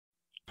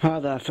Hi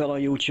there fellow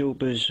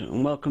YouTubers,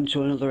 and welcome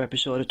to another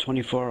episode of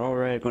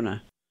 24-Hour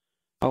Airgunner.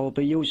 I will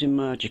be using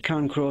my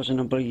Chairgun Crows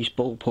and a Ballistics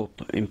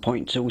bullpup in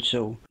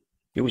 .22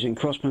 using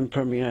Crossman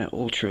Premier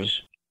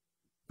Ultras.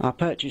 I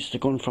purchased the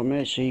gun from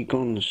AC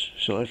Guns,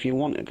 so if you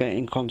want to get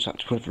in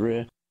contact with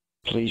her,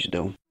 please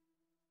do.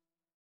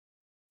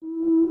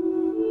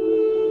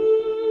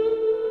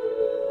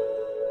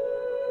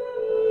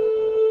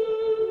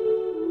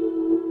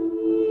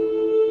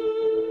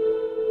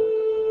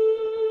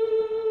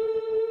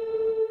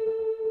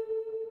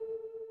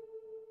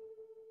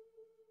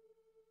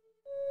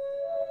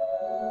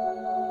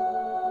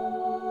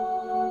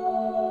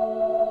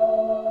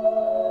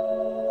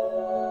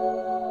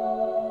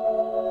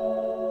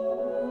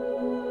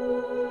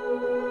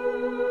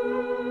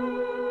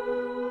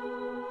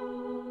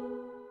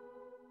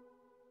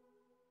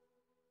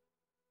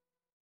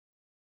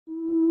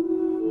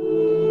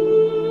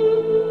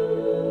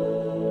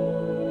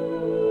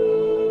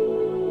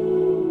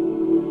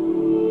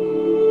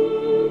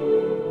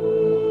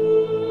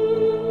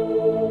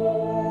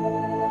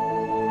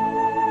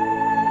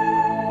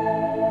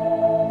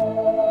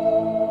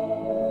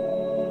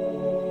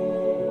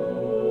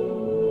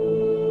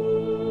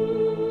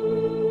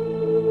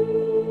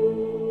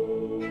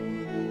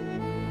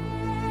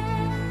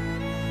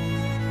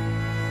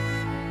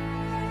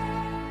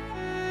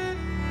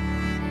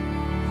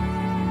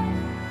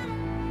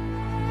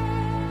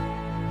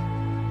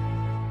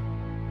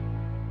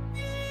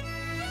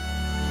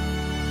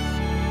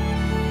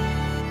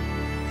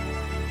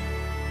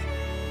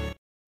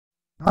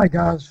 Hi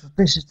guys,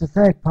 this is the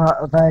third part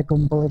of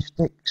Airgun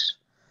Ballistics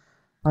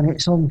and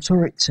it's on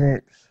turret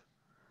tapes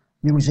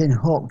using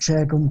Hawke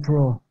Chairgun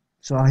Pro,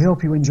 so I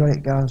hope you enjoy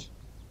it guys.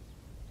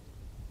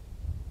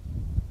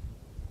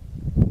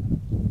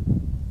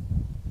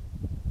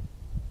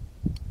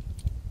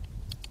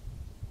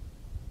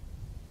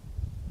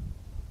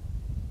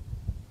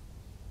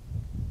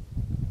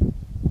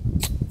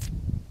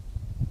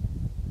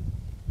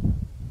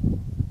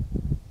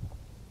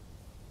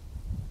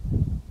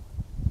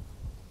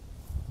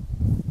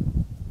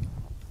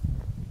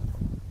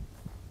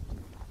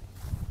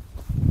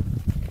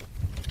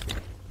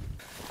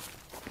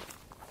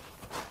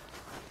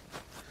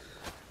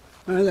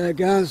 Hi there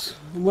guys,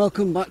 and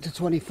welcome back to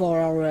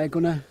 24-Hour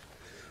Airgunner.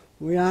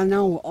 We are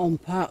now on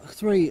part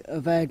 3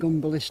 of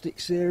Airgun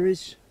Ballistics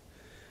series,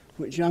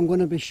 which I'm going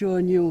to be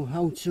showing you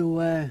how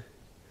to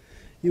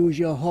use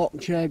your Hawke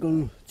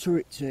Chairgun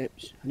turret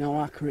tapes and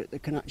how accurate they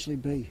can actually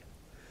be.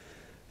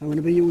 I'm going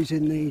to be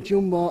using the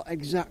Jumbo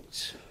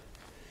Exact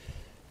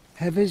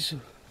Heavies,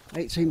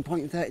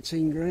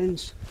 18.13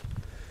 grains.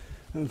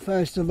 And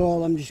first of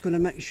all, I'm just going to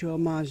make sure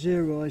my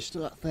zero is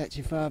still at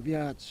 35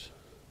 yards.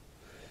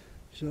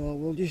 So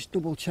we'll just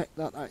double check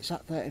that it's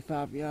at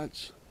 35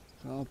 yards,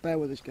 so bear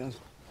with us guys.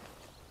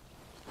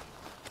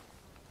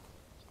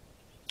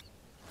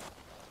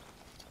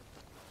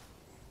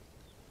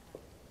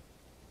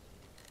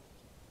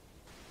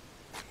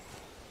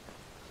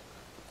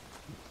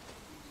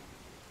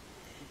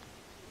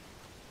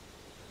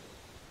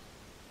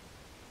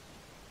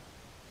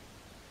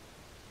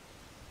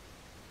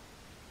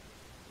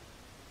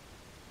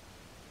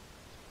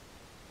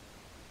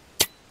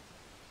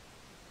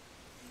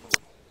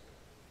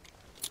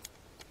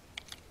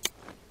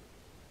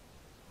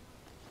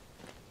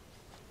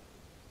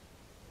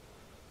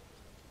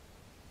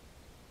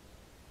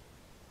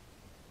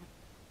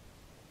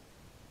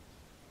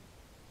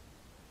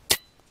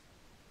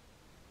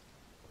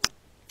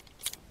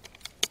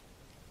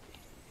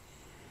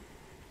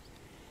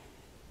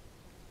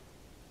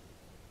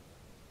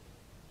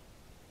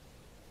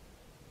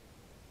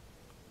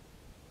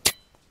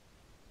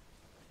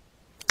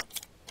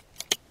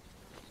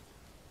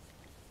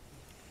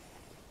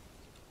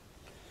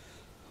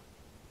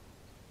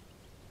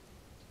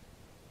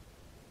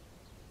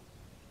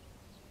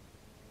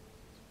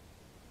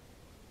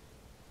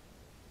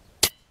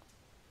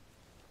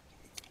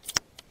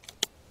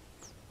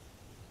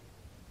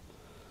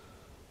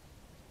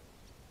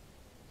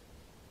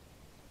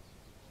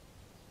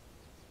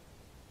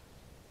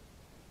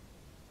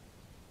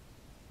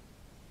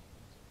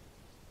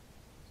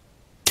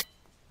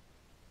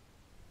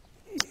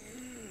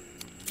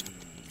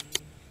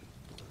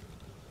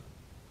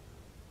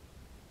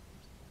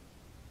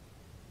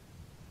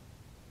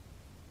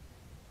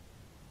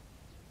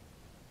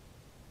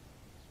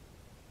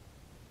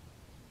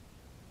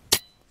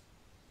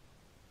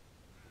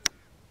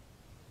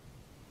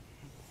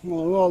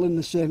 Well, we're all in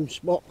the same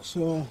spot,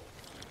 so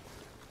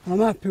I'm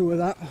happy with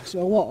that.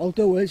 So what I'll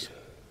do is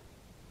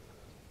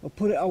I'll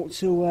put it out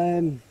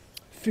to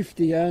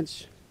 50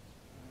 yards.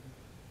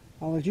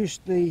 I'll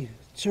adjust the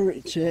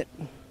turret tape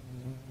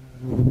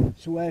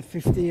to where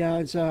 50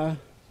 yards are,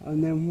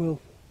 and then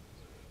we'll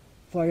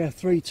fire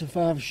 3 to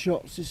 5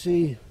 shots to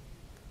see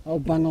how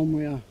bang on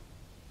we are.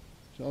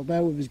 So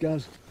bear with us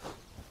guys.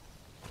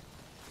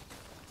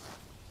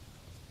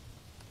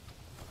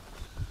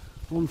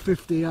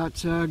 150 yard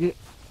target.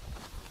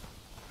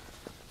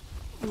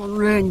 One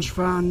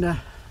rangefinder.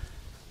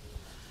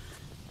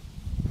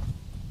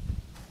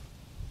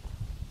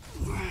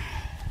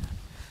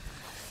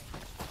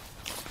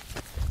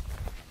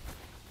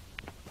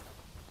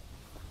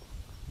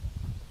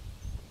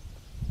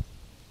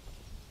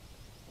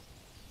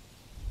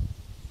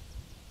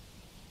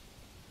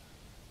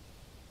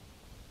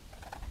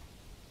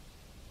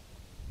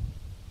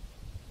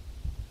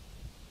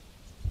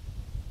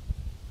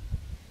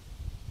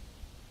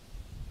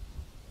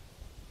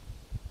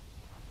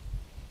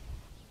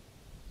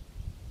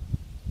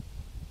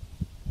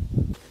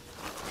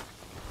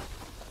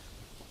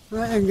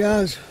 Right then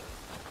guys,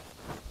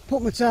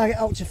 put my target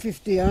out to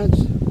 50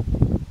 yards.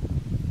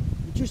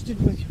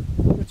 Adjusted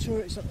my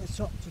turrets at the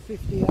top to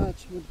 50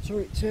 yards with the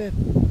turret tape.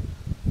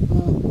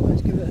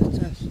 Let's give it a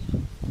test.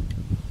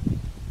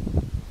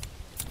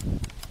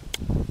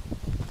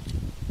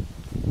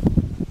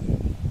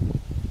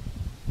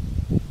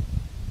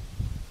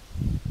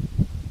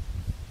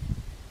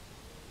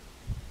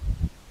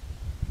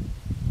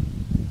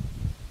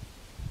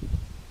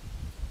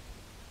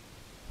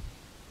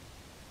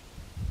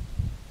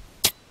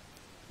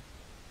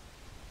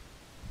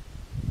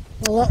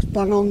 Well, that's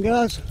bang on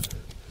guys.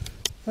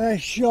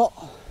 First shot.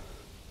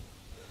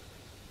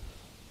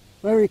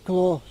 Very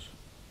close.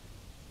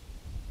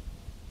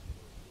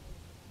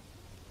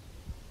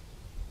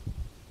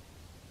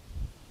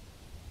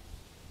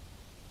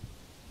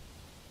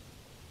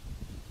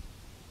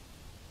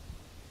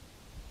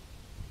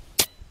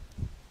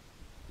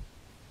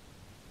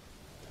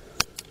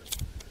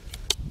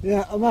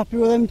 Yeah, I'm happy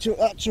with them to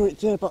that turret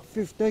tape at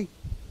 50.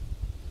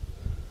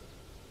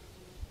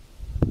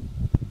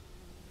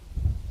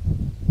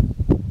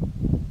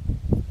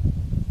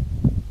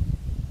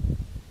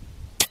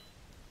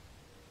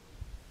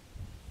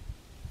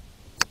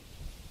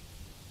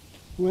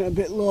 Went a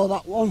bit low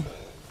that one,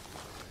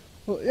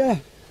 but yeah,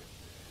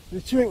 the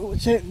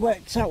turret tape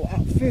worked out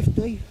at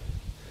 50,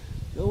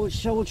 so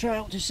we'll try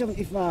out to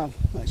 75.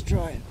 Let's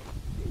try it.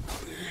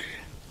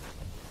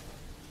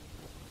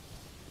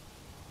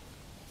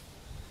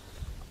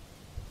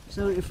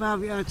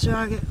 "75-yard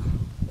target,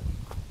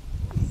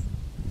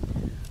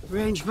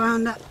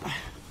 rangefinder."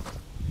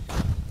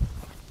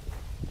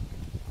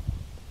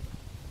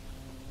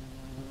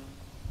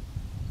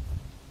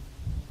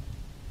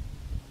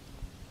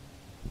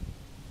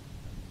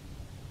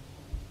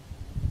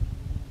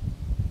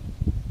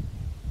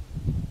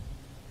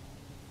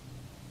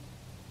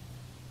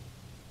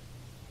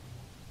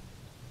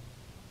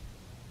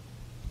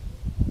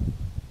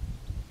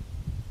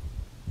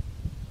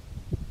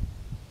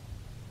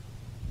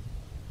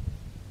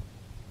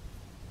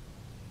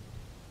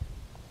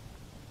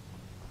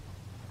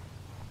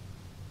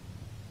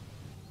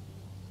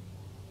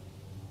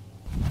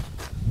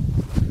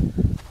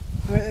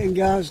 Right then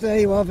guys, there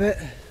you have it.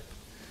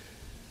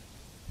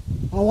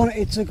 I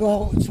wanted to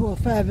go out to a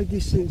further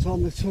distance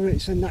on the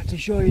turrets and that to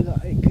show you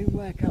that it can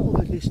work out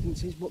other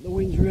distances, but the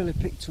wind's really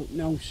picked up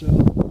now, so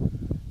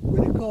I'm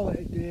going to call it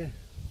a day.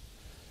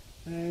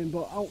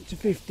 But out to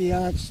 50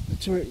 yards, the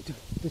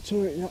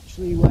turret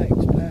actually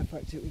worked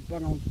perfect. It was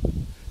bang on,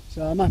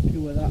 so I'm happy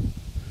with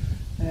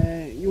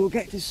that. You'll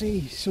get to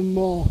see some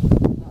more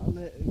at a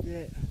later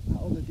date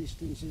at other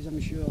distances,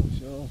 I'm sure.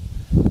 So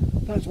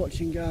thanks for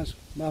watching guys,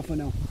 bye for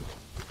now.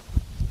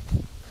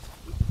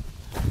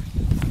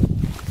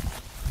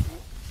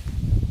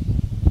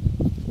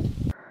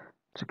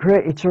 To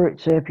create your turret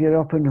tape, you'd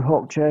open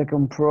Hawke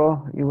Chairgun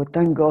Pro. You would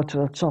then go to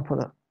the top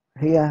of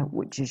here,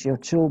 which is your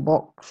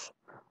toolbox.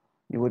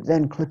 You would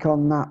then click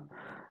on that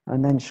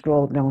and then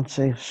scroll down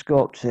to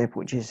scope tape,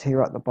 which is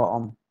here at the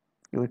bottom.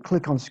 You would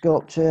click on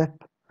scope tape.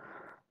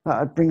 That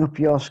would bring up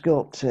your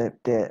scope tape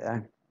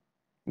data.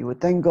 You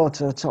would then go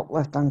to the top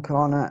left hand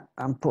corner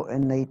and put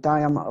in the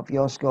diameter of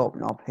your scope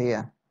knob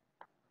here.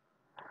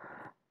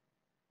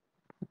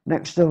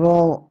 Next of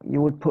all,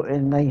 you would put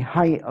in the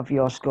height of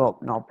your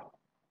scope knob,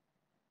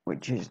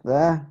 which is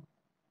there,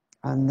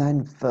 and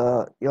then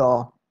for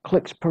your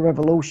clicks per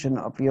revolution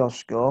of your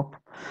scope,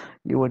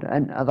 you would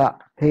enter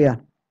that here.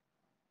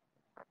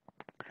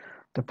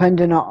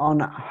 Depending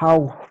on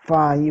how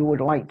far you would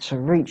like to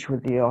reach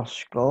with your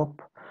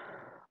scope,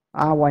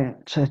 I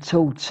went to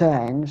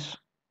 210s,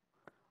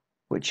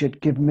 which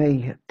would give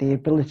me the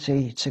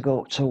ability to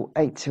go up to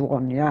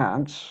 81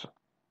 yards,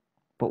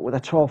 but with a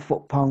 12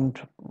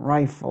 foot-pound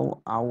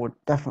rifle I would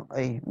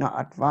definitely not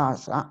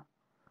advise that.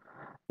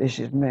 This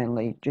is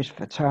mainly just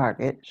for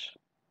targets.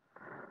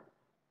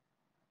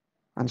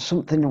 And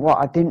something what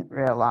I didn't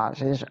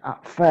realise is,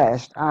 at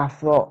first I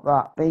thought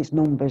that these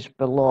numbers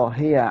below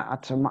here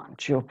had to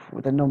match up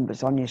with the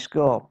numbers on your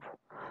scope.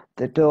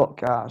 They don't,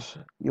 guys.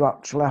 You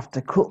actually have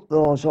to cut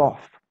those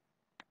off,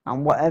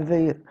 and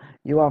whatever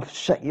you have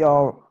set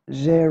your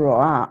zero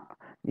at,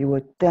 you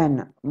would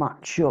then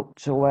match up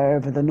to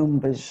wherever the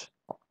numbers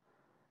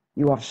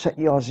you have set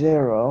your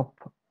zero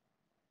up,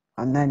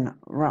 and then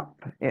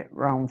wrap it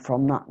round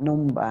from that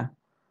number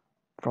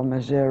from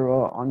the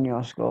zero on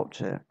your scope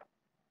tape.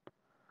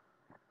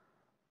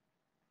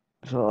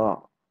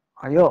 So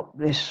I hope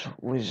this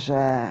was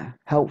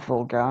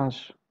helpful,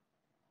 guys.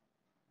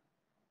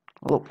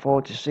 I look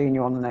forward to seeing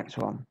you on the next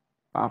one.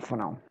 Bye for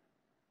now.